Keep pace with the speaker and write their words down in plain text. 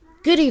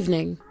Good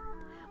evening.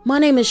 My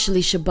name is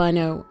Shalisha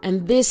Bino,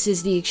 and this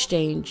is The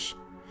Exchange.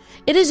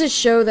 It is a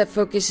show that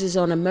focuses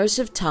on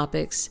immersive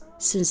topics,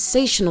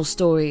 sensational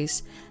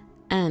stories,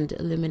 and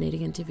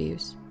illuminating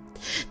interviews.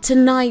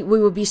 Tonight, we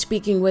will be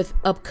speaking with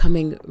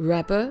upcoming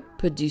rapper,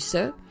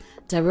 producer,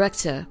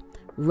 director,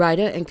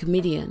 writer, and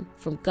comedian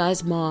from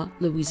Geismar,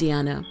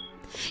 Louisiana.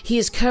 He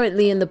is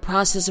currently in the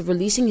process of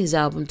releasing his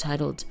album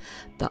titled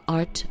The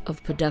Art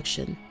of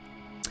Production.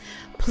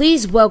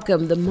 Please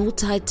welcome the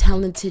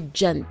multi-talented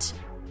gent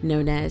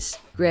known as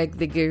Greg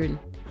Da Goon.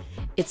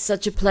 It's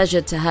such a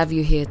pleasure to have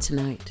you here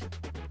tonight.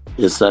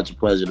 It's such a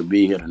pleasure to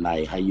be here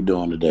tonight. How you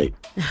doing today?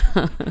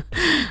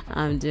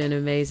 I'm doing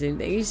amazing.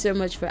 Thank you so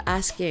much for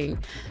asking.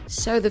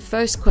 So the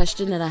first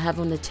question that I have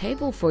on the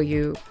table for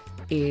you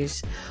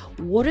is,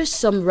 what are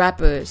some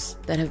rappers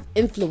that have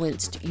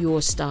influenced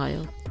your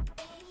style?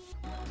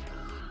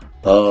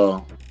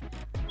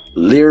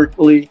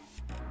 Lyrically,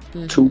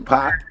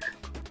 Tupac,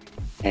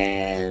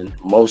 and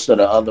most of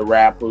the other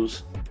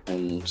rappers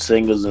and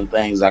singers and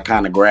things I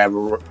kind of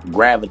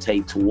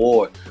gravitate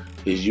toward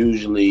is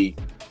usually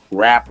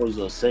rappers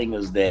or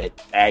singers that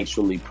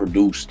actually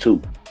produce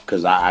too,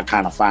 because I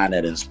kind of find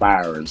that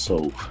inspiring.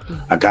 So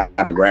I kind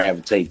of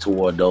gravitate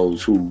toward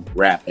those who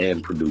rap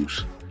and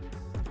produce,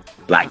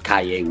 like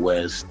Kanye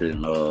West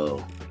and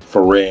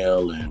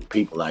Pharrell and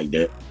people like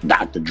that.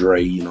 Dr.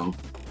 Dre, you know.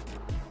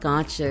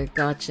 Gotcha.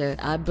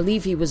 I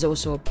believe he was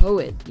also a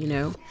poet, you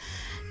know.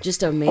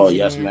 Just amazing. Oh,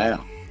 yes,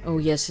 ma'am. Oh,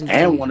 yes, indeed.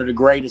 And one of the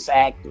greatest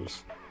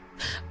actors.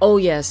 Oh,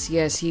 yes.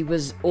 He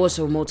was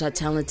also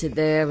multi-talented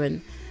there,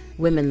 and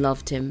women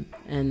loved him,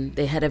 and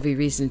they had every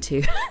reason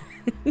to.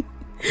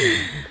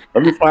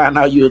 Let me find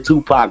out you're a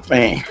Tupac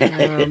fan.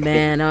 Oh,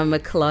 man, I'm a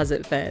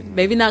closet fan.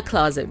 Maybe not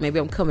closet. Maybe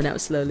I'm coming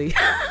out slowly.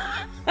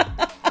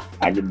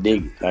 I can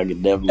dig it. I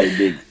can definitely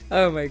dig it.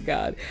 Oh my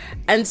God.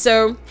 And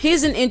so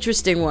here's an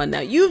interesting one.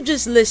 Now, you've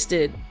just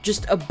listed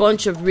just a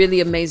bunch of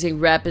really amazing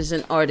rappers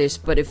and artists,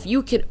 but if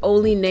you could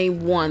only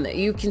name one that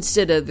you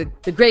consider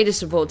the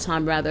greatest of all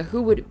time, rather,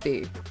 who would it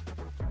be?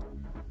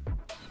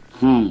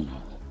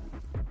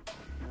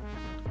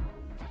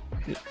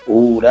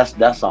 Ooh,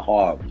 that's a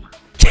hard one.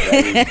 That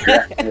is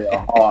definitely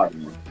a hard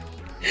one.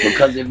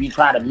 Because if you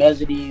try to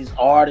measure these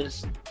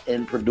artists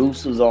and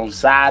producers on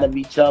side of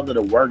each other,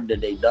 the work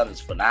that they've done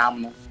is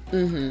phenomenal.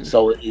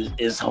 So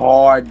it's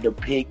hard to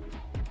pick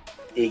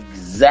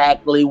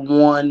exactly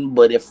one,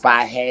 but if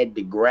I had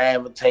to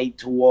gravitate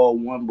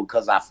toward one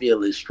because I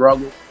feel his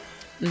struggle,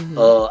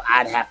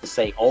 I'd have to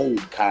say old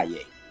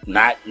Kanye.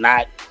 Not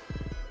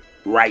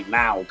right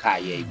now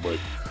Kanye, but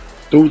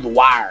Through the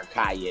Wire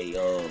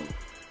Kanye,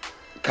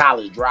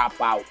 College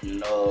Dropout,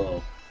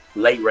 and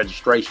Late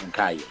Registration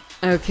Kanye.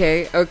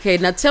 Okay.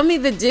 Now tell me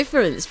the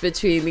difference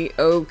between the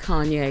old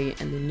Kanye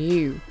and the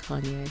new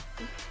Kanye.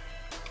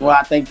 Well,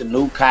 I think the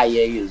new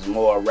Kanye is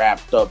more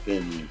wrapped up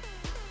in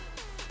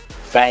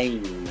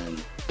fame and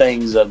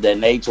things of that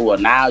nature. Well,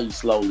 now he's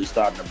slowly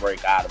starting to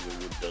break out of it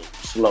with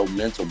the slow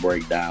mental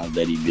breakdowns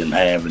that he's been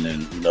having,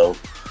 and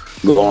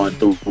going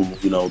through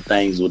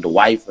things with the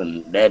wife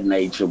and that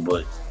nature.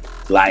 But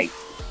like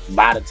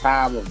by the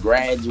time of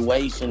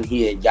graduation,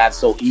 he had got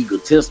so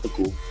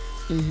egotistical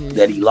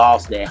that he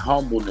lost that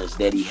humbleness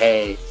that he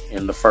had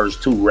in the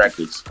first two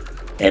records,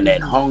 and that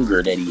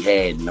hunger that he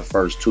had in the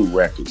first two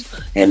records,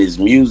 and his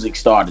music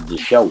started to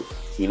show it.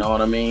 You know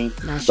what I mean?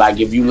 Like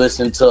if you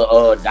listen to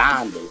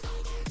Donda,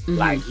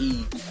 like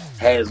he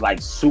has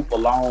like super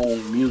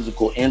long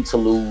musical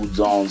interludes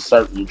on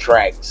certain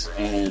tracks,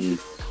 and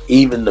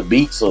even the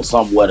beats are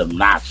somewhat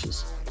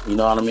obnoxious. You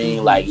know what I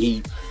mean? Like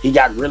he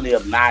got really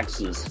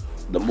obnoxious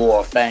the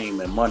more fame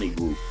and money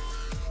grew.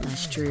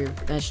 That's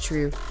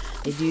true.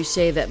 They do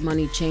say that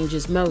money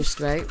changes most,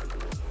 right?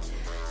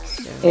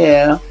 So.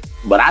 Yeah,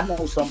 but I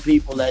know some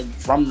people that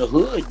from the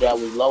hood that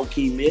was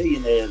low-key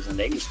millionaires, and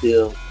they were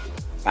still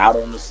out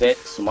on the set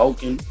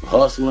smoking,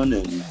 hustling,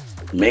 and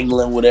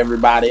mingling with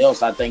everybody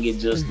else. I think it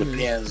just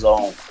depends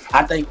on,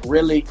 I think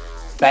really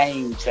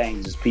fame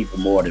changes people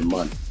more than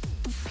money.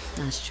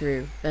 That's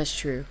true.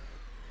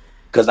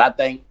 Because I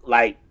think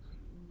like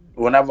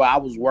whenever I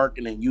was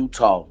working in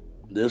Utah,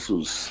 this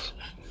was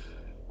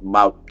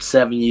about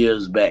 7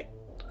 years back,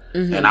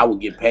 and I would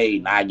get paid,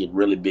 and I get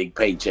really big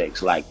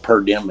paychecks, like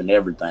per diem and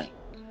everything.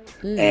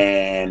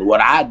 And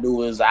what I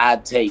do is I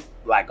take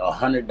like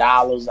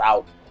 $100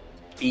 out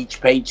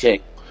each paycheck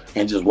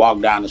and just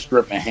walk down the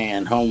strip and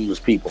hand homeless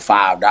people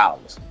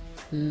 $5.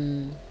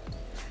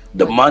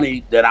 The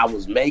money that I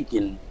was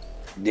making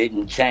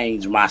didn't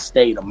change my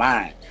state of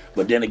mind.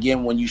 But then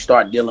again, when you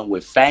start dealing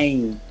with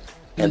fame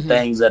and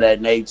things of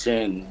that nature,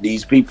 and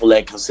these people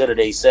that consider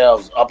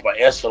themselves upper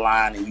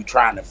echelon, and you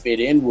trying to fit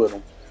in with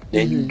them,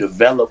 then you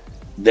develop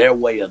their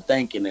way of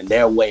thinking and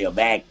their way of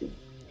acting.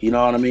 You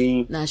know what I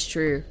mean? That's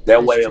true.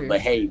 Their way of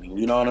behaving.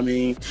 You know what I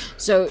mean?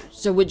 So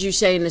would you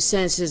say in a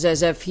sense is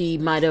as if he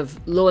might have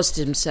lost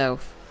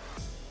himself?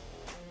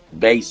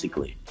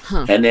 Basically.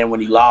 And then when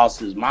he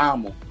lost his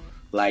mama,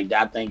 like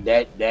I think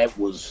that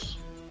was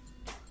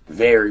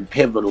very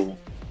pivotal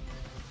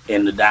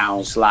in the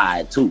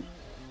downslide too.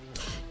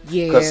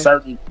 Because Yeah.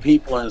 certain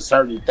people and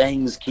certain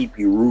things keep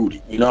you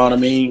rooted. You know what I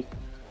mean?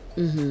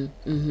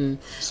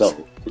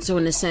 So So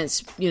in a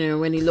sense,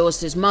 when he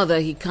lost his mother,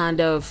 he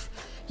kind of,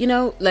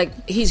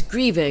 like he's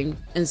grieving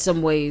in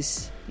some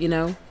ways,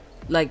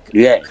 like.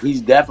 yeah,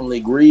 he's definitely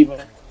grieving,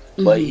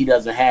 but he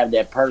doesn't have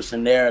that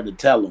person there to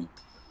tell him,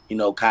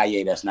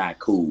 Kanye, that's not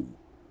cool.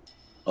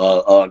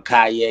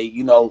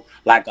 Kanye,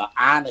 like an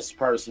honest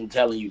person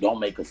telling you, don't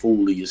make a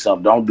fool of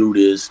yourself, don't do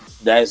this.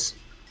 That's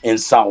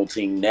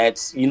insulting.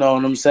 That's, you know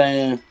what I'm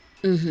saying?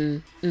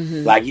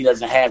 Like he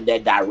doesn't have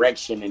that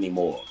direction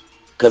anymore.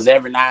 Because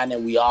every now and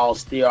then we all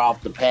steer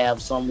off the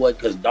path somewhat.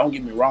 Because don't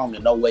get me wrong,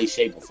 in no way,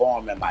 shape, or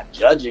form am I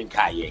judging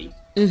Kanye.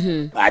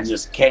 I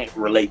just can't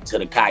relate to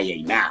the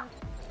Kanye now.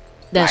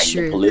 That's like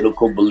true. The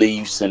political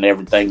beliefs and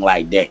everything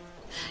like that.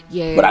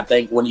 Yeah. But I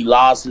think when he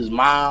lost his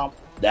mom,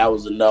 that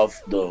was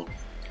enough to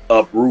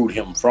uproot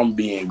him from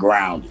being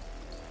grounded.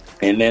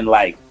 And then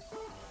like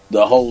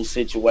the whole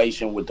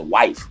situation with the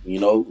wife,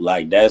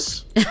 like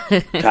that's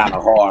kind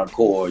of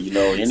hardcore.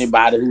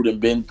 Anybody who done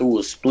been through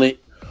a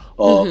split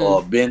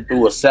or been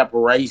through a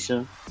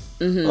separation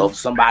of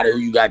somebody who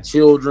you got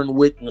children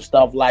with and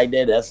stuff like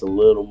that, that's a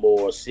little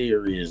more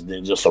serious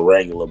than just a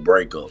regular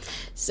breakup.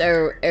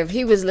 So if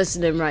he was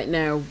listening right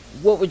now,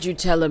 what would you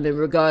tell him in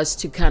regards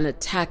to kind of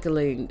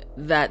tackling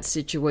that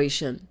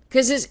situation?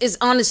 Because it's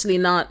honestly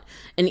not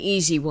an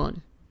easy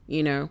one,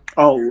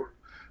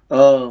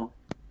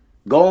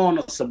 Go on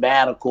a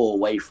sabbatical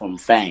away from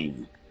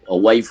fame,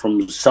 away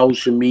from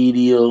social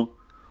media,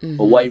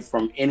 away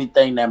from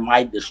anything that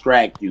might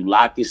distract you.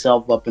 Lock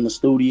yourself up in the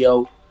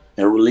studio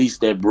and release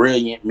that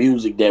brilliant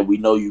music that we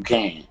know you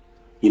can.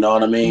 You know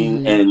what I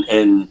mean?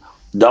 And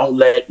don't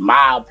let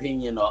my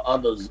opinion or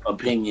others'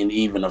 opinion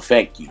even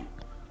affect you.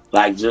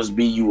 Like, just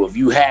be you. If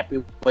you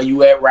happy where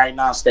you at right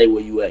now, stay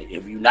where you at.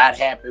 If you're not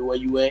happy where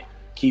you at,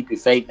 keep your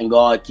faith in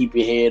God, keep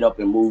your head up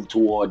and move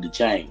toward the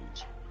change.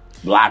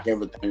 Block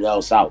everything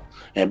else out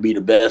and be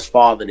the best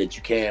father that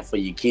you can for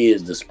your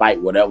kids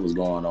despite whatever's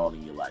going on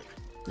in your life.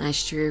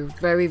 That's true.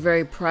 Very,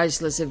 very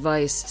priceless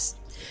advice.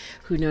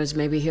 Who knows,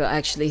 maybe he'll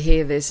actually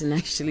hear this and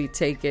actually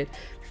take it.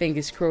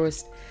 Fingers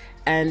crossed.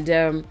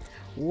 And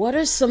what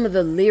are some of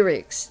the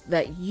lyrics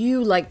that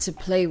you like to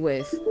play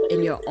with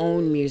in your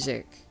own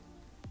music?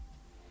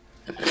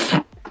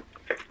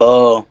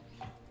 Can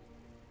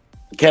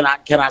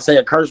I say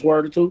a curse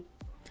word or two?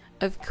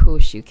 Of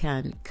course you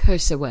can.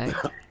 Curse away.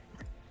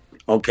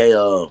 Okay,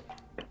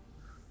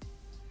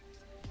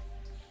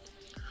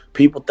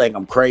 people think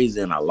I'm crazy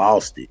and I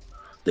lost it.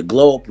 The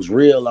glow up was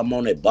real, I'm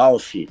on that ball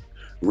shit.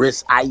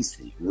 Wrist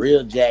icy,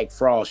 real Jack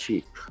Frost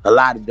shit. A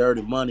lot of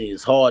dirty money,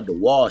 it's hard to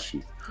wash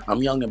it.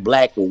 I'm young and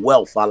black with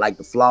wealth, I like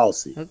to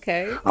floss it.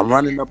 Okay. I'm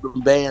running up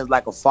them bands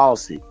like a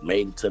faucet.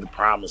 Made it to the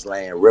promised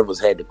land, rivers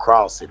had to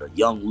cross it. A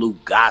young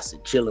Luke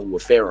Gossett, chilling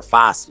with Farrah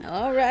Fawcett.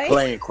 All right.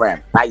 Playing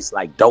crap, dice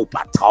like dope,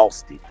 I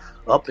tossed it.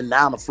 Up and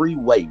down the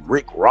freeway,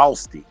 Rick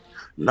Rossed it.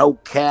 No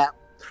cap,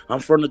 I'm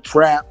from the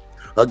trap.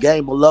 A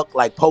game of luck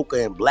like poker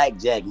and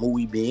blackjack.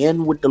 Movie be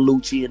in with the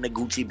Lucci and the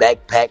Gucci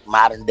backpack.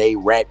 Modern day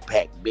rat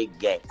pack, big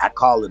gag. I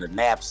call it a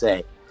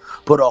knapsack.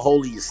 Put a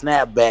hole in your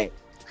snapback.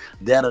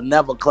 That'll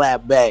never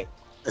clap back.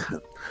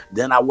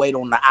 Then I wait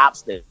on the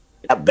ops that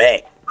clap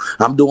back.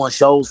 I'm doing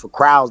shows for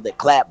crowds that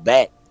clap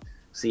back.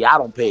 See, I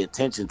don't pay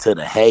attention to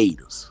the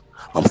haters.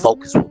 I'm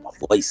focused with my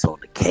voice on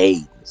the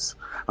cadence.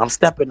 I'm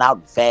stepping out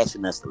in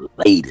fashion that's the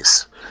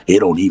latest. It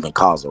don't even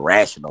cause a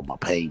ration on my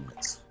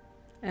payments.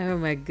 Oh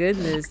my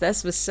goodness,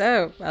 that's what's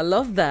up. I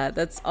love that.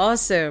 That's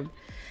awesome.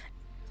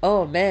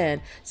 Oh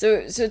man.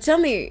 So tell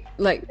me,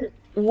 like,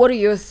 what are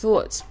your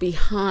thoughts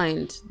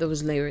behind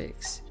those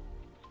lyrics?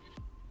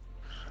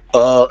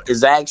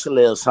 It's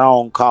actually a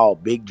song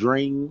called Big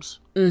Dreams.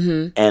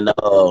 And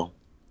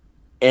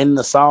in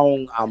the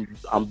song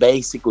I'm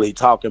basically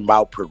talking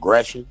about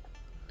progression.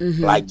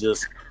 Like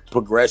just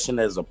progression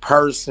as a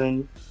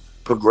person,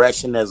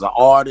 progression as an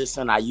artist,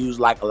 and I use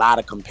like a lot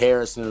of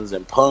comparisons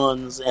and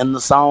puns in the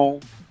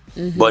song.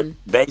 But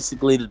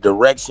basically the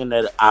direction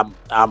that I'm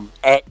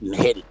at and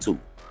headed to.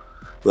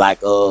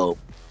 Like the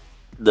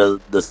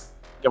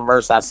second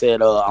verse I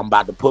said I'm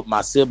about to put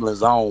my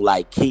siblings on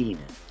like Keenan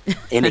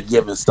Any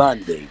Given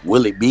Sunday,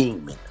 Willie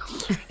Beeman.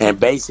 And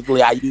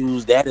basically I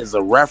use that as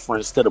a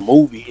reference to the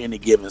movie Any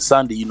Given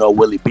Sunday. You know,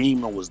 Willie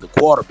Beeman was the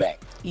quarterback.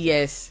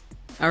 Yes,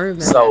 I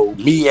remember. So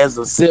me as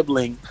a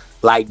sibling,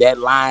 like that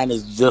line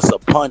is just a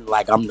pun,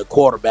 like I'm the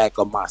quarterback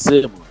of my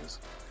siblings.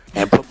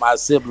 And put my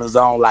siblings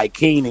on like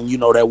Keenan, you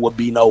know, there would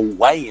be no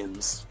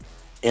Wayans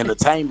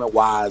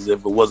entertainment-wise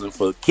if it wasn't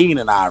for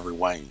Keenan Ivory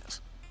Wayans.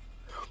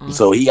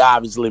 So he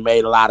obviously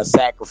made a lot of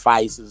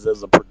sacrifices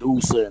as a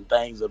producer and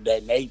things of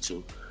that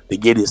nature to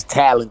get his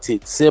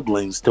talented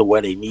siblings to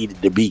where they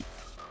needed to be.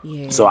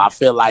 Yeah. So I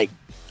feel like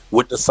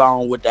with the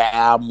song, with the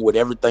album, with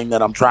everything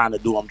that I'm trying to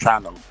do, I'm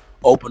trying to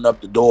open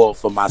up the door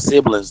for my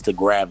siblings to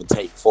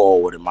gravitate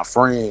forward, and my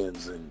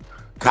friends and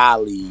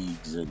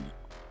colleagues and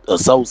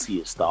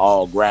associates to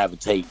all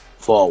gravitate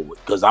forward.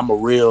 Because I'm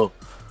real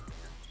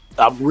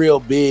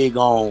big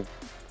on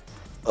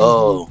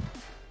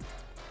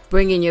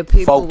bringing your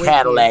people 4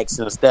 Cadillacs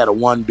instead of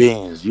 1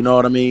 Benz. You know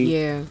what I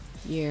mean?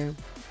 Yeah.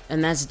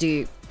 And that's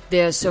deep.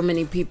 There are so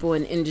many people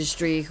in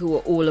industry who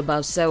are all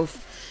about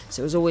self.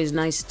 So it's always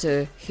nice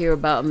to hear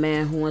about a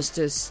man who wants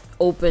to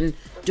open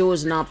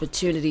doors and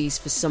opportunities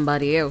for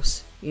somebody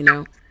else, you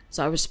know?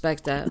 So I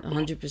respect that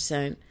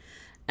 100%.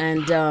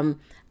 And I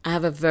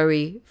have a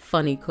very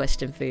funny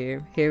question for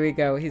you. Here we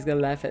go. He's going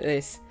to laugh at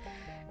this.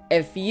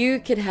 If you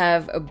could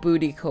have a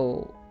booty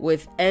call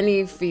with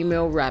any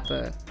female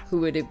rapper,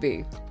 who would it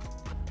be?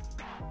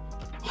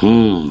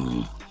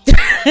 You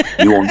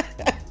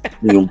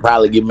can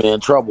probably get me in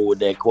trouble with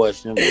that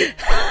question, but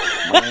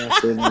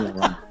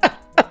man,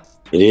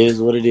 it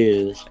is what it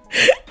is.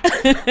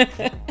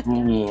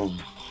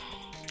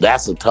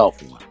 That's a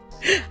tough one.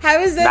 How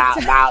is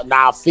that?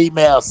 Now,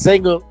 female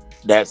singer,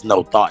 that's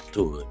no thought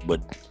to it, but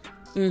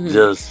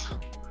just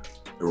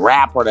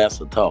rapper,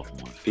 that's a tough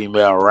one.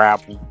 Female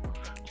rapper,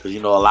 because a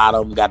lot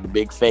of them got the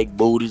big fake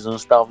booties and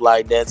stuff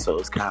like that, so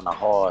it's kind of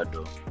hard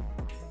to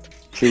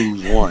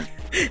choose one.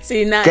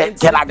 See, now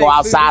can I go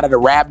outside of the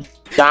rap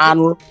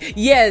genre?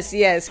 Yes.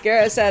 Go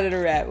outside of the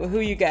rap. Well,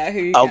 who you got?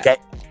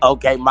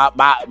 Okay.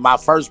 My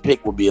first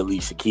pick would be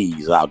Alicia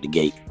Keys out the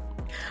gate.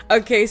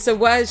 Okay, so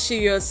why is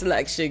she your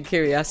selection?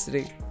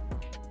 Curiosity.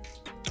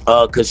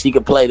 Because she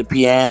can play the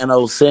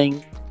piano,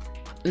 sing,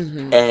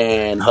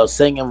 and her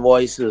singing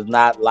voice is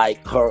not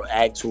like her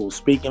actual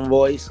speaking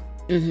voice.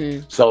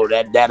 So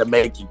that'll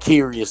make you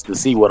curious to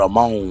see what I'm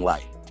on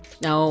like.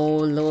 Oh,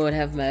 Lord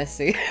have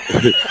mercy.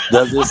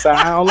 Does it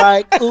sound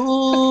like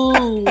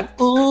ooh,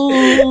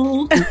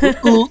 ooh,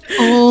 ooh,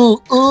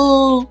 ooh,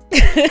 ooh?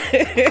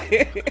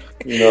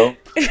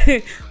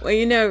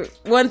 Well,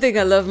 one thing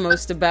I love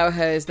most about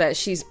her is that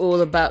she's all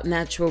about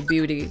natural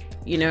beauty,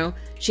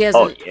 She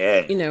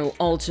hasn't,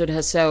 altered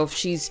herself.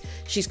 She's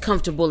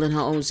comfortable in her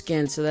own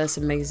skin, so that's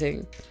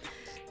amazing.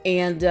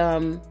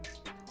 And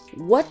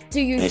what do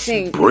you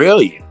think? She's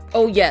brilliant.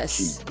 Oh, yes.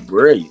 She's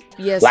brilliant.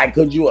 Yes. Like,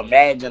 could you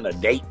imagine a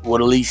date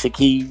with Alicia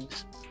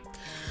Keys?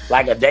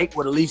 Like, a date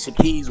with Alicia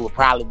Keys would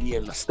probably be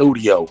in the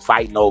studio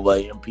fighting over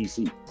an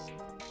MPC.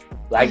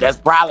 Like, that's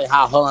probably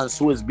how her and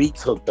Swiss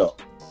Beats hooked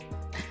up.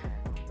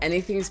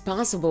 Anything's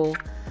possible.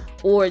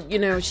 Or,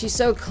 she's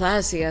so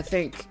classy. I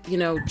think,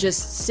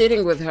 just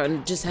sitting with her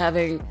and just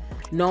having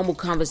normal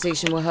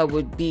conversation with her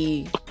would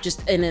be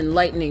just an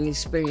enlightening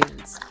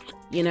experience.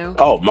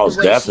 Oh, most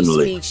the way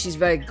definitely. She speaks, she's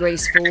very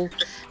graceful.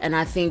 And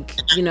I think,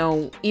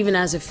 even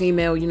as a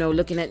female,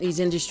 looking at these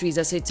industries,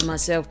 I say to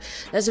myself,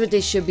 that's what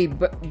they should be,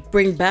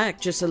 bring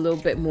back just a little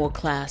bit more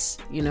class,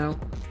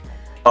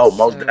 Oh,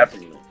 most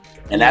definitely.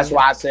 And that's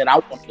why I said I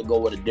wanted to go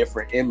with a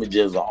different image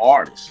as an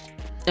artist.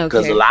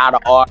 Because a lot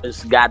of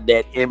artists got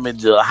that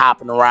image of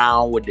hopping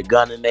around with the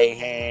gun in their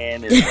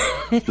hand and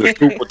the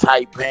super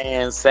tight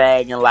pants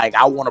sagging. Like,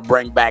 I want to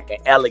bring back an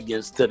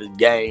elegance to the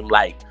game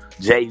like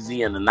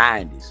Jay-Z in the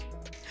 90s.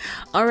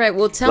 All right,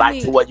 well, tell me.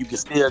 Like, to where you can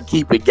still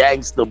keep it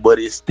gangster, but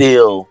it's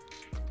still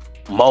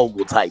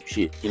mogul type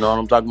shit. You know what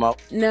I'm talking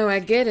about? No, I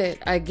get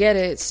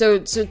it. So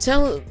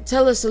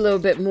tell us a little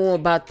bit more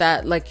about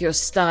that, like your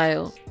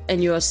style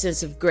and your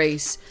sense of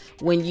grace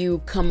when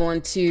you come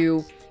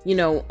onto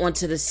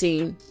the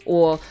scene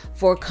or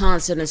for a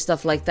concert and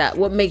stuff like that.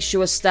 What makes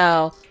your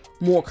style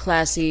more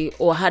classy,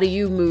 or how do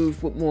you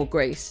move with more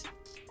grace?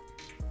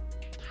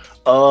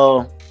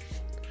 Well,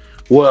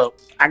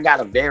 I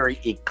got a very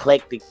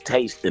eclectic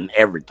taste in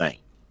everything.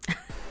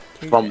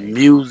 From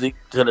music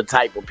to the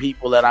type of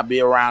people that I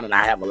be around, and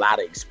I have a lot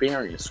of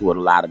experience with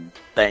a lot of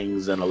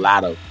things and a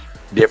lot of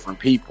different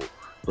people.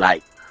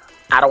 Like,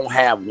 I don't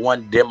have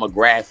one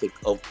demographic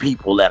of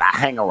people that I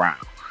hang around.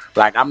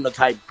 Like, I'm the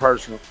type of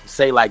person,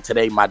 say like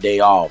today my day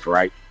off,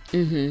 right?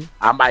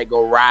 I might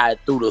go ride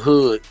through the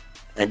hood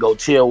and go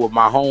chill with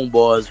my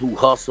homeboys who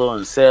hustle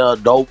and sell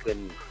dope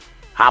and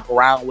hop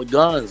around with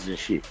guns and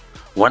shit.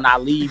 When I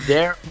leave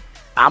there,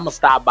 I'm going to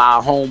stop by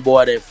a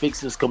homeboy that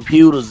fixes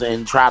computers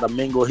and try to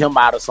mingle him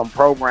out of some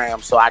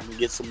program so I can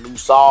get some new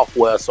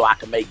software so I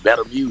can make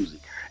better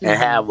music and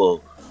have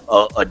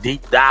a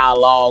deep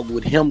dialogue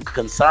with him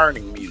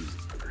concerning music.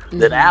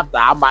 Then after,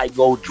 I might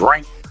go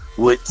drink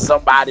with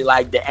somebody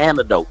like The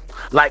Antidote.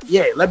 Like,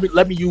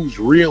 let me use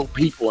real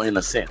people in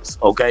a sense,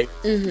 okay?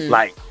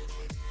 Like,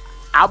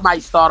 I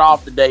might start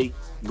off the day,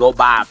 go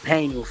buy a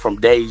painting from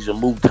Deja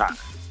Mouton.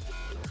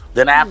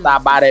 Then after I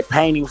buy that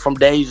painting from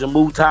Deja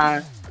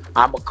Mouton,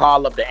 I'm going to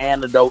call up The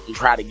Antidote and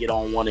try to get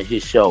on one of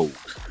his shows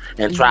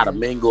and try to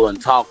mingle and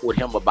talk with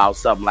him about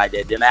something like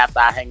that. Then after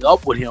I hang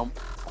up with him,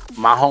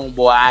 my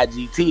homeboy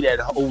IGT, that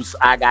host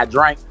I Got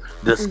Drank,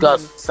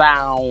 discuss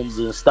sounds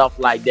and stuff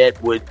like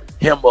that with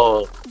him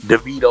or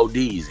DeVito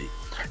Deezy.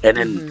 And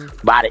then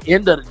by the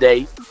end of the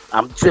day,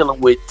 I'm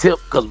chilling with Tip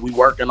because we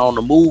working on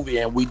the movie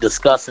and we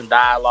discussing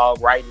dialogue,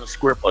 writing a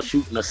script or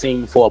shooting a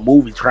scene for a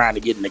movie, trying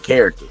to get in the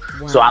character.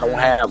 So I don't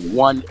have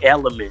one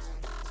element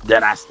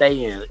that I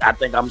stay in. I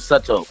think I'm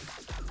such a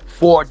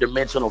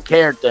 4-dimensional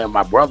character, and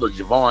my brother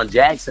Javon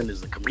Jackson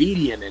is a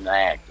comedian and an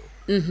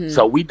actor.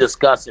 So we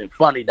discussing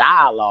funny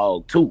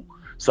dialogue too.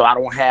 So I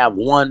don't have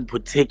one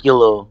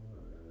particular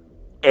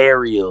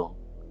area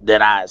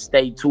that I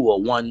stay to a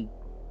one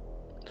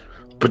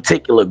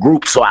particular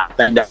group. So I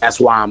think that's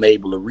why I'm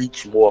able to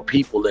reach more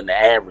people than the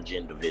average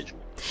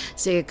individual.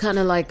 So you're kind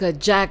of like a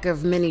jack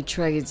of many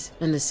trades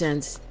in a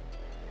sense.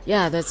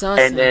 Yeah, that's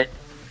awesome.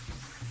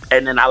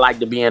 And then I like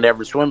to be in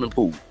every swimming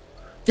pool.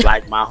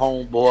 Like my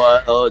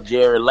homeboy,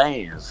 Jerry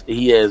Lands,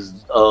 he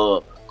has a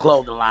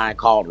clothing line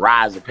called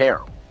Rise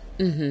Apparel.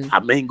 I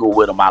mingle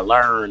with him. I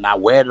learn. I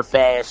wear the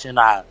fashion.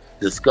 I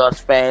discuss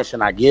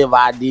fashion. I give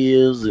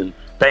ideas, and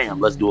bam,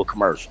 let's do a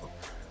commercial.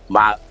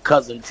 My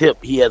cousin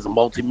Tip, he has a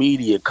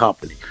multimedia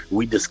company.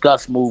 We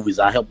discuss movies.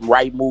 I help him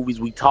write movies.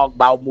 We talk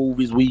about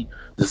movies. We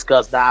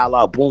discuss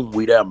dialogue. Boom,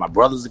 we there. My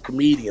brother's a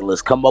comedian.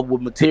 Let's come up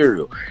with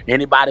material.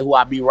 Anybody who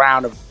I be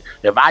around,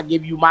 if I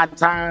give you my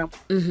time,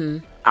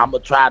 I'm going to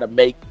try to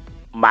make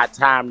my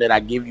time that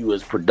I give you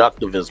as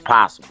productive as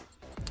possible.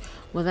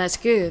 Well, that's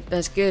good.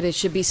 That's good. It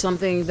should be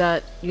something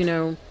that,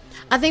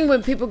 I think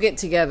when people get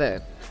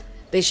together,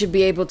 they should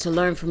be able to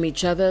learn from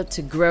each other,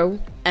 to grow,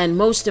 and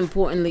most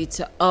importantly,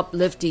 to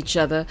uplift each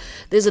other.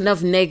 There's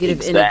enough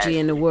negative energy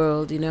in the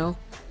world,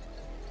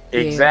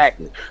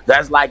 Exactly. Yeah.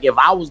 That's like if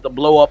I was to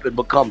blow up and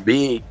become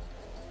big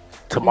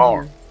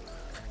tomorrow,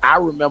 I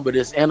remember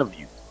this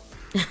interview.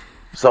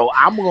 So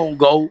I'm going to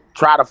go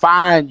try to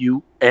find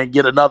you and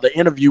get another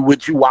interview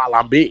with you while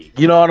I'm big.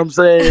 You know what I'm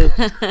saying?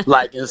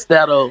 Like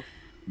instead of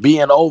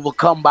being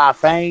overcome by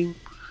fame,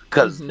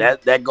 because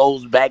that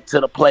goes back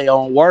to the play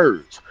on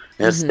words.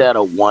 Instead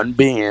of one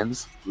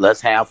Benz,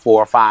 let's have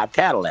 4 or 5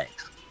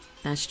 Cadillacs.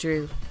 That's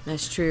true.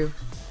 That's true.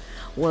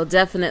 Well,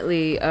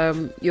 definitely,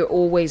 you're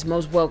always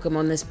most welcome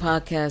on this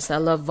podcast. I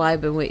love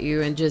vibing with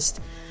you and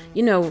just,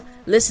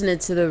 listening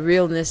to the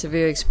realness of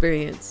your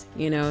experience.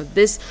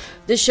 This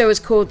show is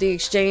called The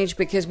Exchange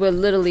because we're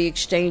literally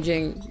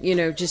exchanging,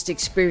 just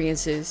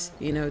experiences,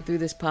 through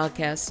this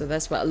podcast. So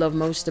that's what I love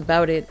most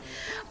about it.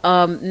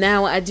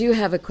 Now, I do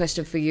have a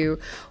question for you.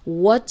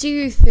 What do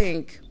you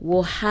think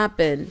will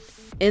happen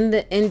in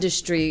the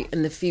industry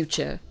in the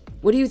future?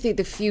 What do you think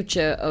the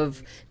future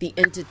of the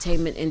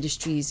entertainment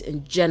industries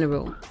in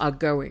general are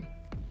going?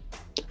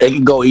 It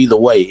can go either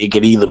way. It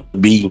could either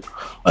be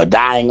a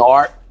dying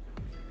art,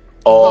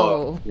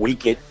 or we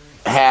could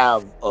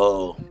have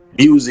a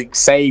music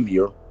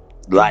savior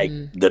like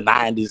the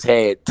 90s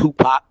had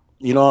Tupac,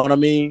 you know what I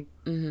mean?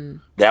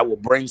 That will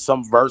bring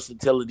some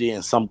versatility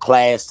and some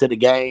class to the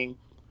game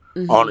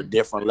on a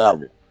different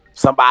level.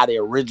 Somebody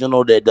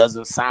original that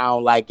doesn't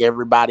sound like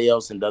everybody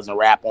else and doesn't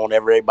rap on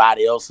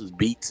everybody else's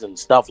beats and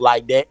stuff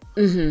like that.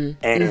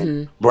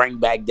 And bring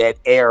back that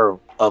era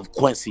of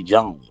Quincy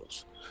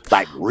Jones.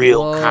 Like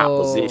real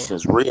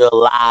compositions, real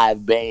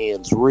live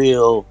bands,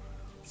 real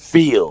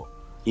feel.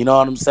 You know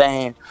what I'm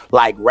saying?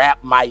 Like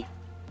rap might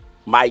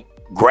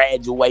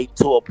graduate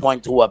to a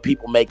point to where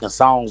people making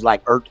songs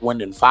like Earth,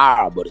 Wind, and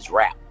Fire, but it's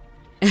rap.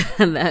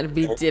 That'd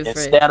be different.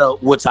 Instead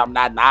of, which I'm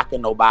not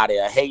knocking nobody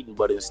or hating,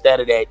 but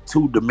instead of that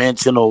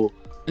two-dimensional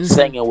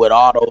singing with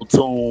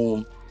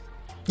auto-tune,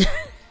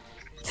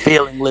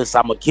 feelingless,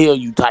 I'ma kill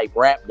you type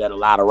rap that a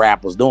lot of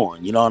rappers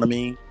doing. You know what I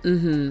mean?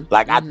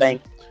 Like I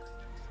think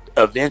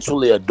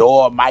eventually a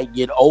door might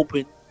get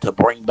open to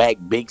bring back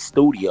big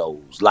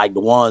studios, like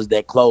the ones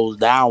that closed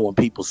down when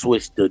people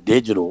switched to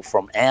digital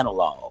from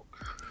analog,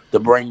 to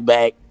bring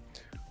back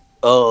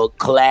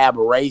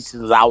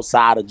collaborations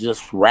outside of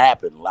just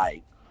rapping.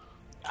 Like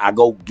I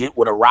go get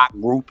with a rock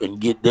group and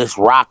get this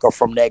rocker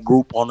from that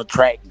group on the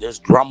track, this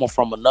drummer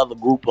from another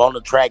group on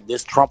the track,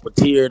 this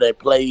trumpeter that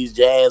plays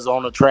jazz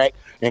on the track,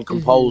 and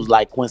compose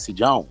like Quincy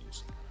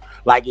Jones.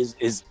 Like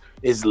it's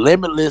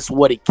limitless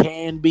what it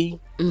can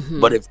be,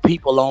 but if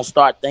people don't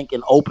start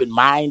thinking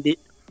open-minded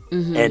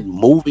and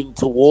moving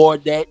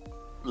toward that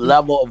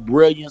level of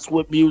brilliance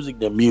with music,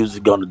 then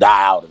music's gonna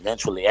die out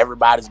eventually.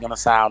 Everybody's gonna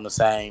sound the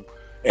same.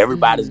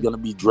 Everybody's gonna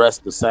be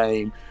dressed the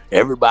same.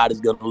 Everybody's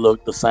gonna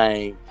look the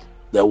same.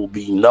 There will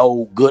be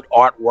no good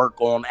artwork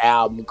on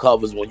album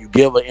covers. When you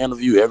give an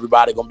interview,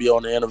 everybody gonna be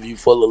on the interview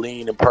full of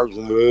lean and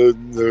person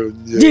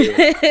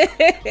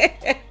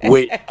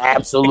with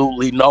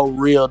absolutely no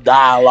real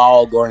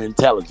dialogue or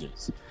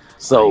intelligence.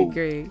 So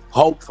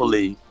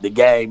hopefully the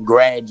game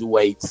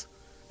graduates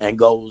and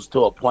goes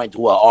to a point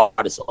where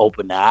artists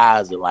open their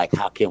eyes and like,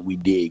 how can we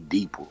dig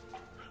deeper?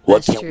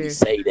 What can we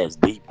say that's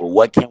deeper?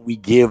 What can we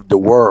give the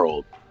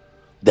world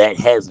that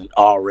hasn't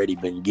already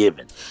been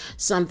given?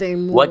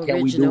 Something more What can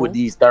original. we do with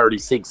these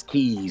 36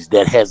 keys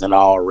that hasn't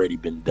already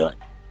been done?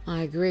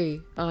 I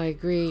agree.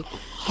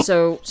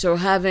 So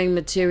having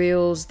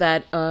materials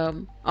that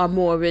are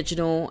more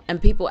original and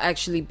people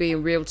actually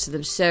being real to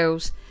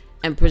themselves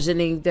and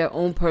presenting their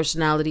own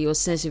personality or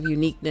sense of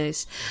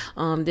uniqueness.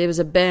 There was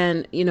a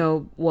band,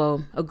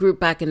 a group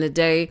back in the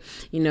day,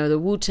 the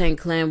Wu-Tang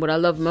Clan. What I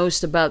loved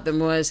most about them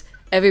was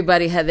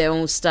everybody had their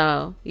own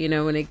style,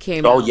 when it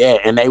came out. Oh, yeah,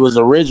 and they was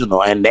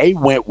original, and they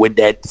went with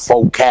that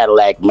folk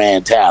Cadillac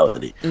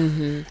mentality.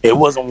 It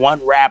wasn't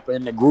one rapper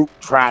in the group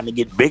trying to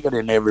get bigger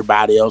than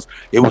everybody else.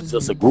 It was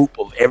just a group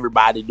of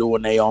everybody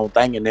doing their own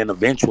thing, and then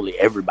eventually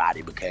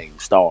everybody became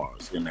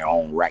stars in their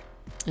own right.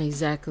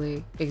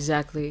 Exactly.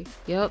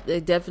 Yep, they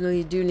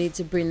definitely do need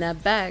to bring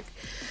that back.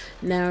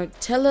 Now,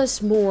 tell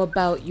us more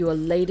about your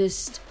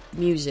latest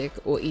music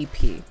or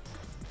EP.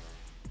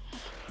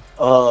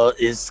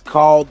 It's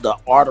called The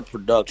Art of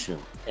Production,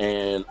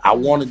 and I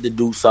wanted to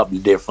do something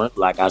different.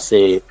 Like I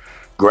said,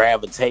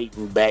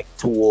 gravitating back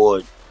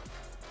toward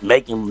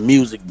making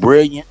music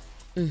brilliant.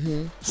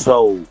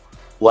 So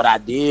what I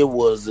did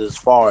was, as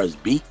far as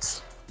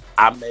beats,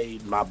 I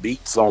made my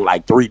beats on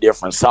like 3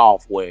 different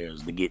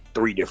softwares to get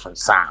 3 different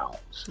sounds.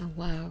 Oh,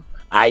 wow.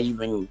 I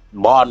even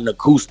bought an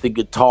acoustic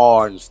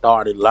guitar and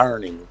started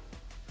learning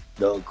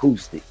the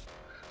acoustic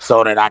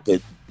so that I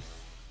could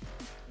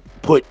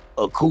put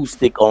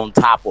acoustic on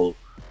top of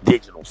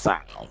digital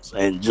sounds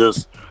and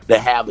just to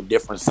have a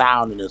different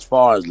sound. And as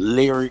far as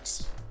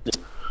lyrics,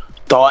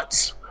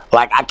 thoughts,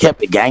 like I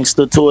kept it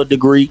gangster to a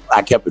degree.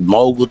 I kept it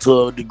mogul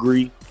to a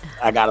degree.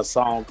 I got a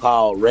song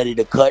called Ready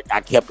to Cut. I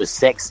kept it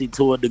sexy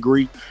to a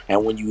degree.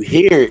 And when you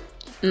hear it,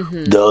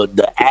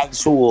 the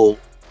actual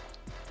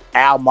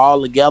album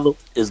all together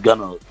is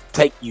gonna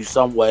take you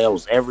somewhere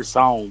else. Every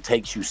song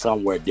takes you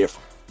somewhere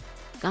different.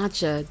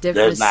 Gotcha. Different.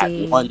 There's not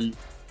scene.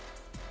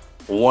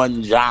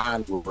 one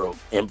genre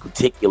in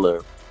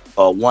particular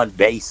or one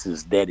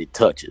basis that it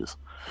touches.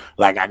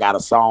 Like I got a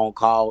song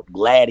called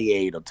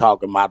Gladiator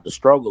talking about the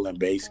struggle and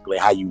basically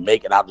how you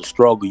make it out the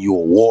struggle, you're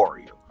a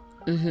warrior.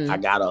 I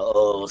got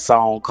a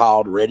song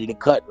called Ready to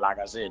Cut. Like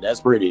I said,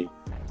 that's pretty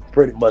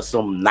much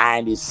some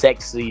 90s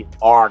sexy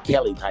R.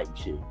 Kelly type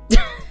shit.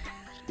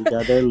 She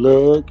got that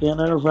look in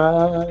her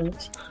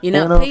eyes. You're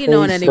not peeing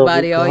on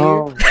anybody, are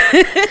you?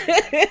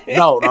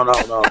 No.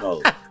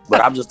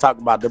 But I'm just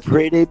talking about the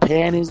pretty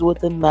panties with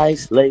the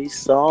nice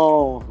lace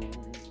on.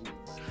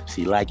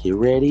 She like, you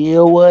ready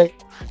or what?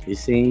 You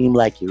seem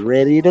like you're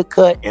ready to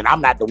cut. And I'm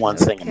not the one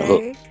singing the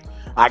hook.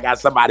 I got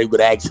somebody who could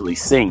actually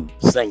sing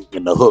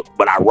in the hook,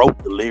 but I wrote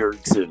the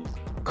lyrics and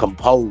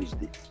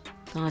composed it.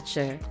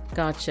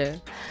 Gotcha.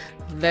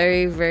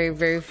 Very, very,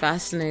 very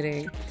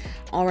fascinating.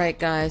 All right,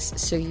 guys.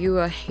 So you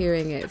are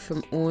hearing it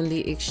from On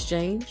The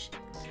Exchange,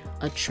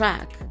 a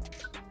track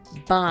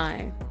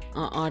by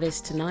our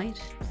artist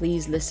tonight.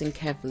 Please listen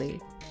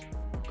carefully.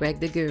 Greg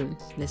Da Goon,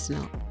 listen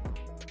up.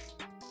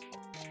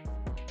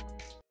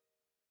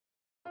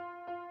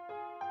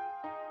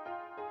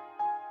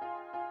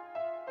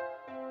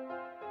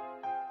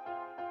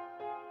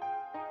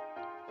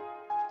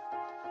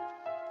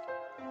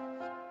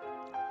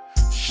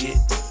 Shit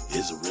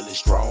is a really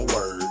strong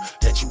word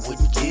that you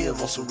wouldn't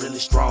give on some really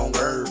strong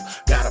herb.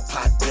 Got a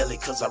pot belly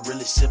cause I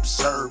really sip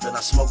serve, and I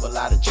smoke a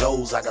lot of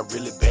Joes, I got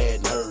really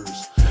bad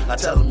nerves. I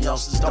tell them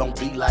youngsters don't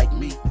be like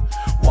me.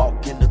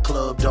 Walk in the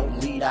club,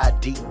 don't need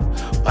ID.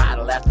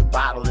 Bottle after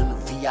bottle in the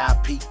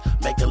VIP.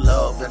 Making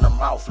love in the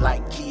mouth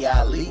like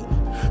Kia Lee.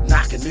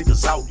 Knocking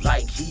niggas out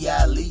like he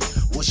Ali.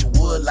 Wish you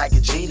would like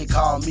a genie,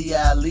 call me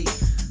Ali.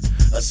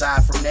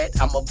 Aside from that,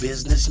 I'm a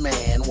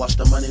businessman. Watch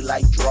the money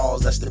like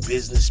draws, that's the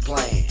business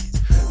plan.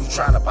 You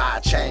tryna buy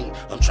a chain,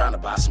 I'm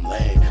tryna buy some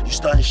land. You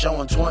starting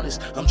showing 20s,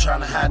 I'm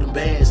tryna hide them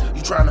bands.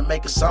 You tryna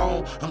make a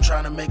song, I'm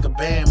tryna make a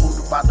band.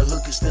 Moved about the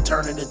hook and still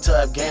turning into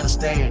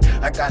Afghanistan.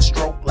 I got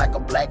stroke like a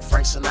black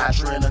Frank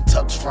Sinatra in a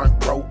tux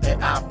front row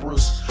at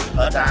operas.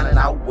 Dining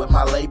out with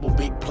my label,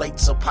 big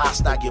plates of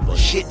pasta. I give a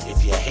shit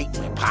if you hate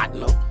me,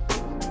 partner.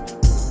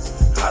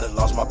 I done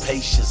lost my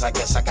patience, I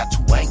guess I got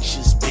too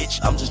anxious, bitch.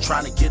 I'm just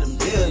trying to get a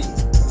million.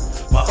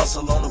 My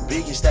hustle on the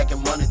billion,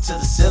 stacking money to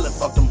the ceiling.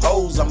 Fuck them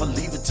hoes, I'ma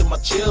leave it to my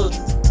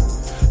children.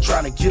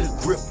 Trying to get a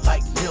grip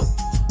like milk.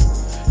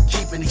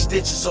 Keeping these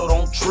stitches so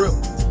don't trip.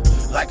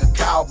 Like a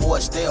cowboy,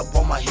 stay up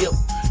on my hip.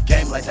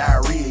 Game like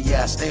diarrhea,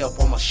 yeah, I stay up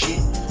on my shit.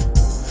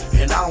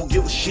 And I don't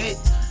give a shit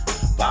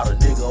about a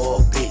nigga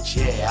or a bitch,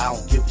 yeah, I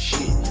don't give a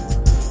shit.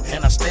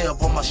 And I stay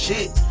up on my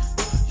shit.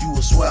 You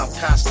will swear I'm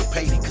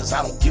constipated cause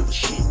I don't give a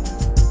shit.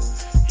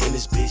 And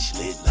this bitch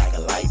lit like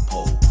a light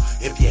pole.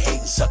 If you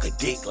hate, suck a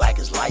dick like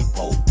it's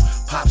lipo.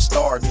 Pop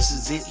star, this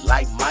is it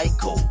like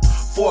Michael.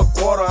 For a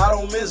quarter, I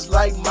don't miss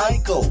like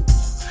Michael.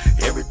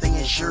 Everything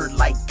insured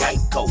like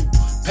Geico.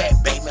 Pat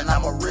Bateman,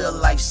 I'm a real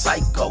life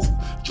psycho.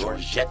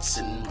 George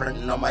Jetson,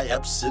 printing on my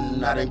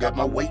Epson. I done got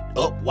my weight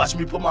up, watch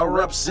me put my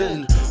reps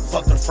in.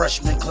 Fuck the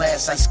freshman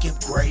class, I skip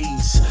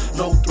grades.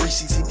 No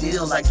 360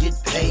 deals, I get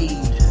paid.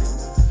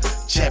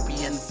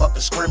 Champion, fuck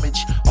a scrimmage.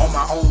 On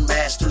my own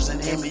masters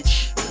and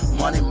image.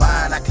 Money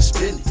mine, I can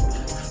spend it.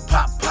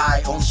 Pop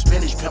pie on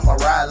spinach, pimp my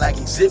ride like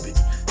exhibit.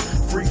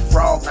 Free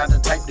frog, not the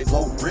type to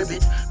go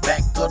ribbit.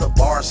 Back of the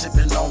bar,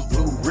 sipping on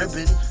blue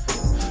ribbon.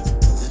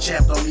 The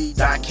champ don't need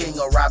Don King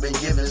or Robin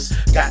Givens.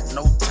 Got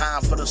no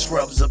time for the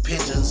scrubs or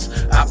pigeons.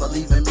 I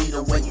believe in me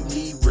the way you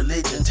need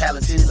religion.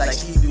 Talented like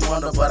Stevie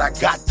Wonder, but I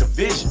got the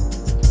vision.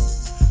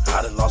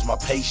 I done lost my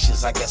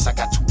patience, I guess I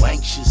got too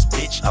anxious,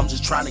 bitch. I'm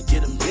just trying to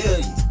get a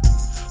million.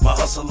 My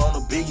hustle on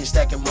a billion,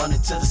 stacking money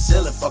to the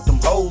ceiling. Fuck them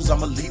hoes,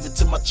 I'ma leave it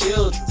to my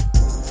children.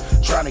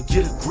 Trying to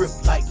get a grip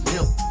like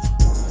milk.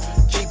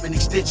 Keeping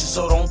these stitches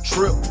so don't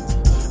trip.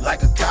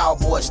 Like a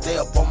cowboy, stay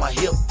up on my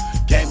hip.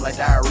 Game like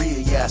diarrhea,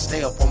 yeah, I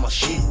stay up on my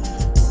shit.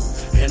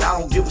 And I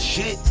don't give a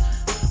shit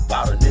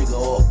About a nigga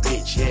or a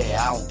bitch,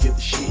 yeah, I don't give a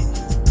shit.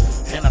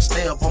 And I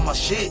stay up on my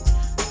shit.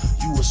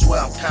 You would swear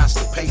I'm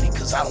constipated,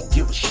 cause I don't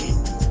give a shit.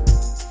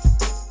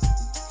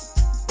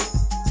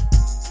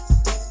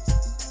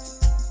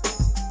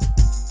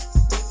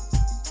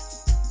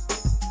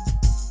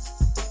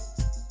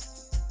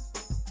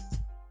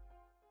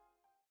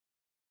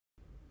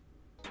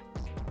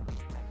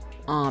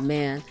 Oh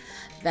man,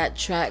 that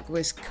track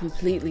was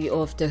completely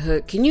off the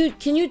hook. Can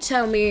you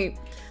tell me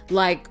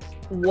like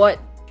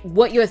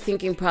what your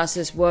thinking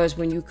process was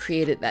when you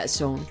created that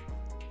song?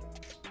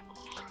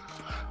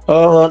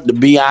 To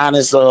be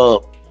honest,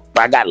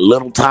 I got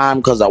little time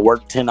because I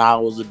work 10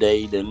 hours a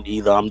day. Then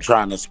either I'm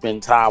trying to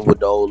spend time with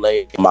the old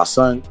lady and my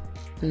son.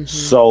 Mm-hmm.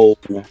 So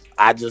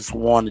I just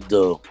wanted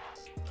to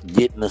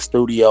get in the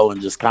studio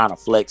and just kind of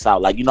flex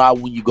out. Like, you know how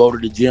when you go to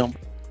the gym,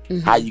 mm-hmm.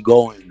 how you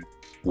go and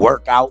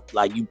work out,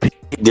 like you pick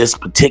this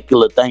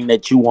particular thing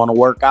that you want to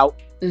work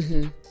out.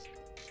 Mm-hmm.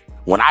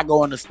 When I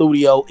go in the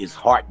studio, it's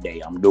heart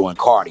day. I'm doing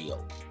cardio.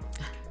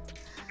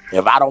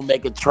 If I don't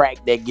make a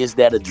track that gets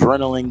that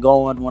adrenaline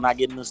going when I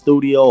get in the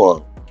studio,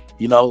 or,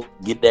 you know,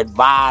 get that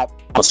vibe,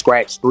 I'll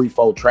scratch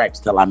 3-4 tracks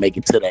till I make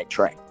it to that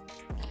track.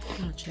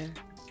 Gotcha.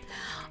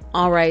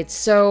 All right.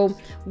 So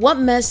what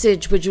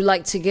message would you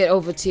like to get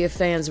over to your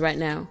fans right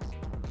now?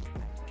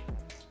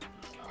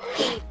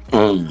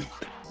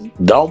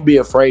 Don't be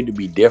afraid to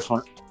be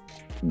different.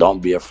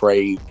 Don't be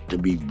afraid to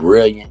be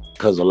brilliant,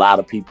 because a lot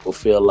of people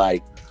feel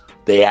like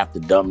they have to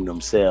dumb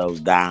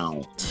themselves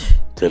down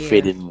to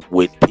fit in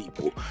with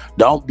people.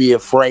 Don't be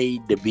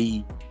afraid to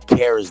be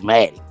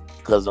charismatic,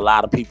 because a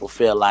lot of people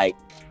feel like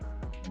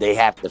they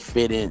have to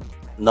fit in.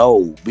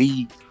 No,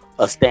 be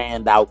a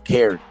standout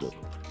character.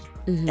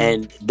 Mm-hmm.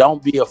 And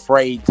don't be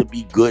afraid to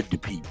be good to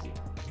people,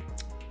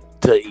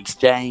 to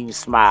exchange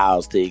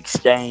smiles, to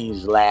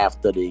exchange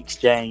laughter, to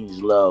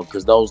exchange love,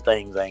 because those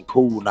things ain't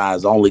cool now.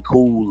 It's only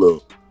cool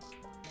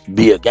to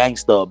be a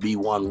gangster or be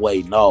one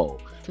way. No.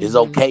 It's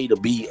okay to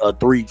be a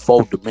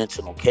 3-4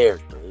 dimensional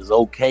character. It's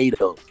okay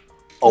to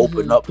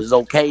open up. It's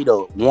okay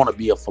to want to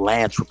be a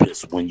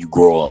philanthropist when you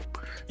grow up.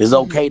 It's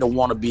okay to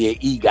want to be an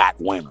EGOT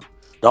winner.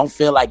 Don't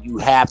feel like you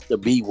have to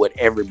be what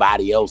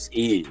everybody else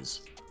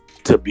is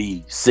to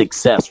be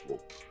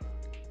successful.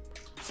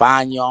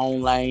 Find your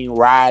own lane,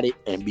 ride it,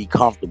 and be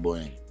comfortable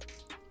in it.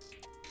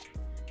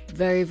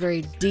 Very,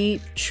 very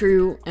deep,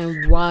 true,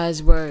 and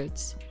wise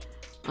words.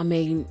 I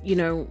mean, you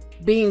know,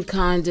 being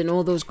kind and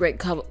all those great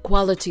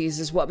qualities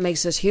is what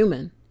makes us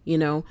human, you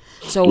know?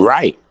 So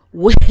right.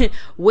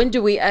 When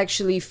do we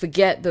actually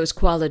forget those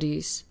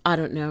qualities? I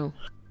don't know.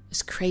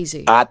 It's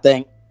crazy. I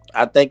think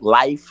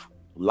life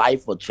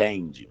will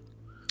change you.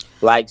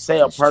 Like, say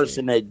that's a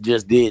person true. That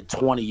just did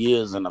 20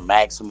 years in a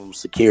maximum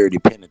security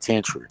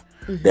penitentiary,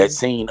 that's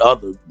seen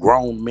other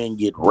grown men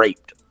get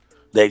raped,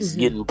 that's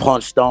getting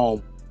punched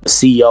on,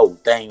 CO,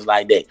 things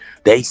like that.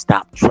 They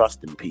stop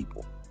trusting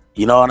people.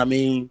 You know what I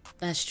mean?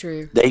 That's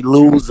true. They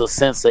lose a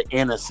sense of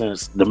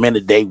innocence the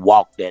minute they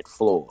walk that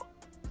floor.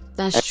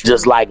 That's true.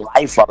 Just like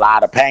life, a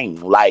lot of pain.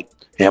 Like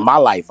in my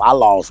life, I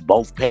lost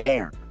both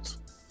parents.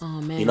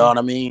 Oh man. You know what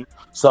I mean?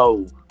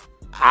 So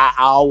I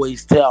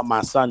always tell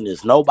my son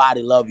this: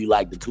 nobody love you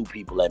like the two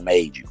people that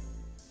made you.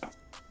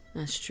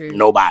 That's true.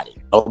 Nobody.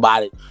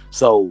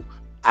 So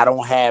I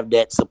don't have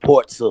that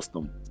support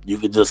system. You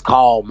could just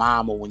call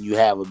mama when you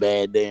have a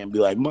bad day and be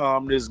like,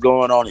 Mom, this is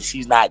going on, and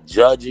she's not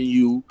judging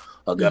you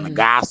or gonna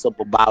gossip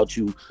about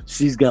you.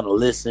 She's gonna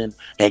listen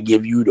and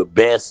give you the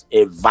best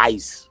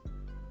advice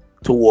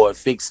toward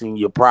fixing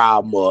your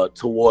problem or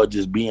toward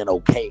just being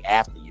okay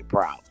after your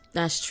problem.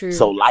 That's true.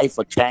 So life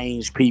will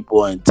change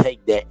people and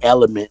take that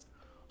element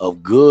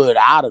of good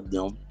out of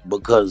them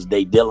because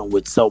they dealing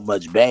with so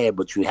much bad.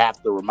 But you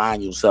have to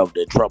remind yourself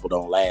that trouble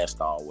don't last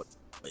always.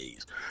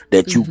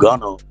 That you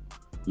gonna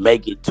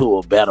make it to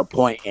a better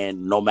point,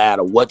 and no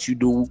matter what you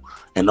do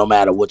and no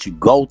matter what you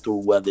go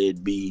through, whether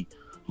it be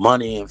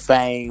money and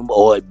fame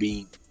or it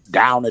be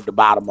down at the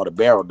bottom of the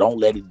barrel, don't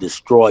let it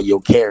destroy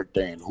your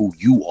character and who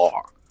you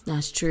are.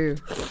 That's true.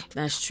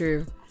 That's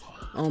true.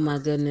 Oh my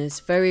goodness.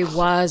 Very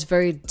wise,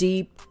 very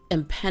deep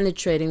and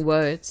penetrating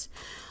words.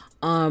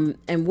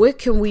 And where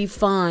can we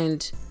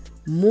find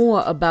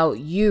more about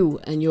you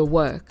and your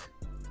work?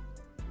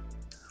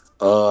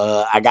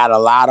 I got a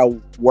lot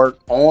of work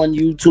on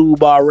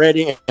YouTube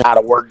already, and a lot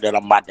of work that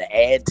I'm about to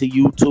add to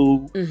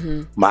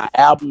YouTube. My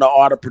album, The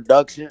Art of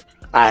Production,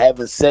 I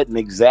haven't set an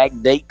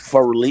exact date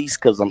for release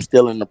because I'm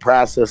still in the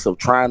process of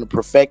trying to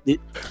perfect it.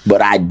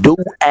 But I do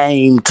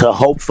aim to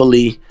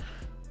hopefully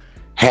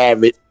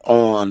have it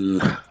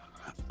on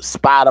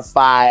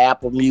Spotify,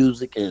 Apple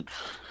Music, and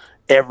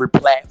every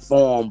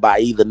platform by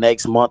either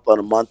next month or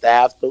the month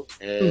after.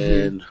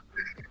 And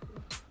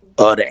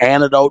the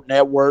Antidote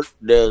Network,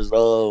 there's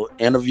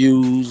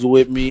interviews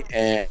with me,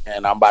 and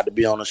I'm about to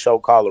be on a show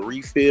called A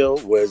Refill,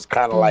 where it's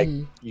kind of like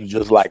you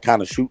just like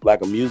kind of shoot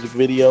like a music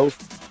video.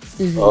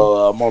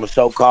 I'm on a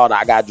show called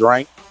I Got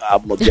Drank.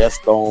 I'm a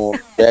guest on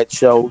that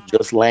show,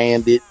 just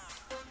landed,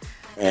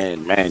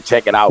 and man,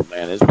 check it out,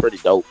 man, it's pretty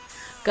dope.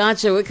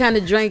 Gotcha. What kind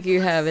of drink you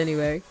have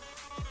anyway?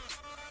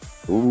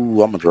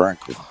 Ooh, I'm a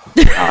drinker.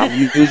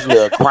 I'm usually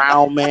a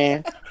crown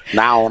man.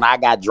 Now, when I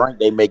got drink,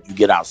 they make you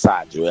get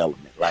outside your element.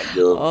 Like,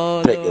 you'll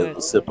Oh, take Lord.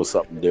 a sip of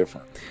something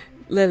different.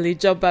 Literally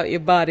jump out your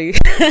body.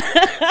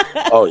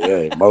 Oh,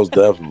 yeah, most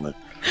definitely.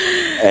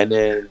 And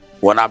then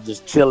when I'm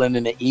just chilling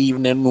in the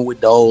evening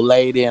with the old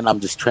lady and I'm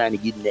just trying to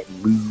get in that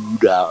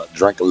mood, I'll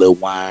drink a little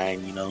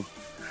wine, you know.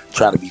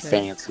 Try to be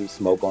fancy,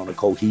 smoke on a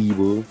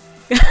cohiba,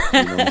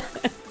 you know.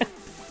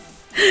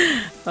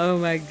 Oh,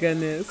 my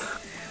goodness.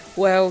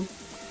 Well,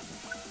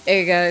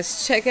 hey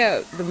guys, check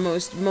out the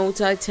most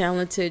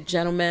multi-talented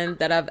gentleman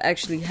that I've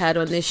actually had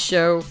on this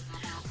show.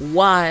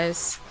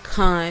 Wise,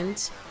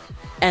 kind,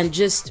 and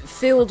just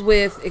filled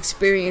with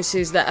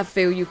experiences that I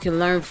feel you can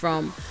learn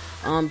from.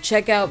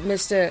 Check out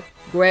Mr.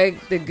 Greg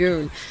Da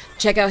Goon.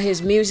 Check out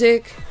his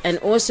music and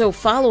also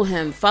follow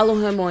him. Follow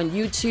him on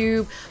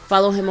YouTube.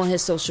 Follow him on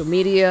his social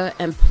media.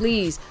 And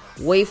please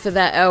wait for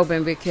that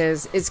album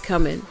because it's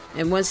coming.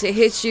 And once it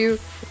hits you,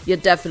 you're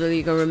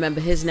definitely going to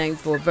remember his name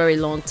for a very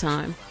long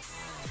time.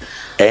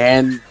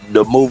 And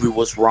the movie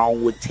What's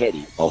Wrong with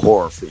Teddy, a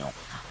horror film.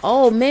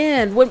 Oh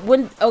man,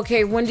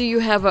 when do you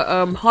have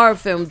a horror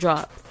film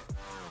drop?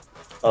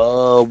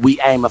 We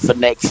aiming for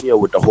next year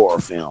with the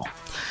horror film.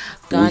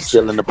 Gotcha. We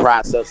still in the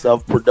process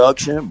of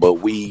production, but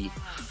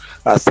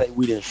I say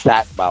we done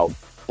shot about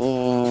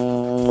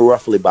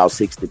roughly about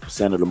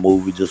 60% of the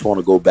movie. Just want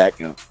to go back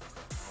and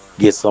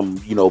get some,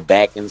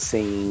 backing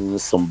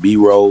scenes, some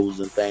B-rolls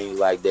and things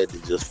like that to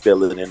just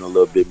fill it in a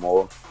little bit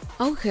more.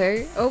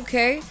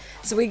 Okay.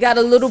 So we got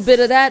a little bit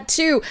of that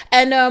too.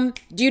 And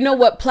do you know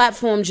what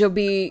platforms you'll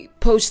be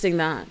posting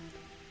that?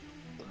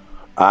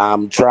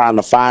 I'm trying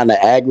to find an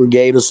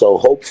aggregator, so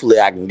hopefully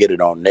I can get it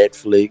on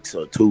Netflix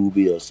or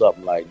Tubi or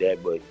something like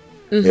that. But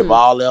if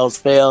all else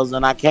fails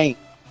and I can't,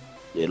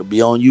 it'll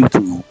be on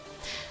YouTube.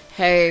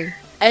 Hey,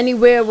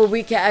 anywhere where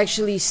we can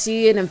actually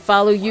see it and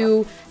follow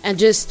you and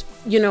just,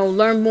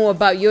 learn more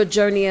about your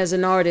journey as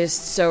an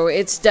artist. So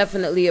it's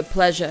definitely a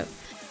pleasure.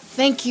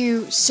 Thank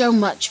you so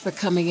much for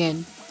coming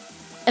in.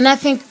 And I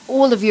thank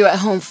all of you at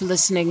home for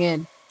listening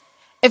in.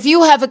 If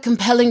you have a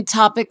compelling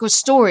topic or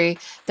story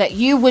that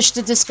you wish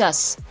to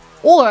discuss,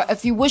 or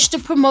if you wish to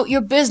promote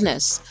your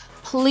business,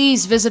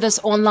 please visit us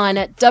online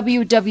at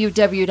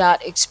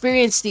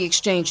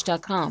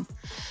www.experiencetheexchange.com.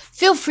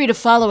 Feel free to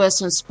follow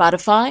us on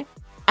Spotify,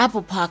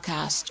 Apple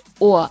Podcast,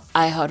 or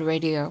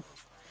iHeartRadio.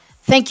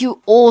 Thank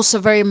you all so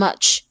very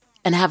much,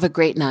 and have a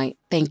great night.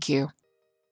 Thank you.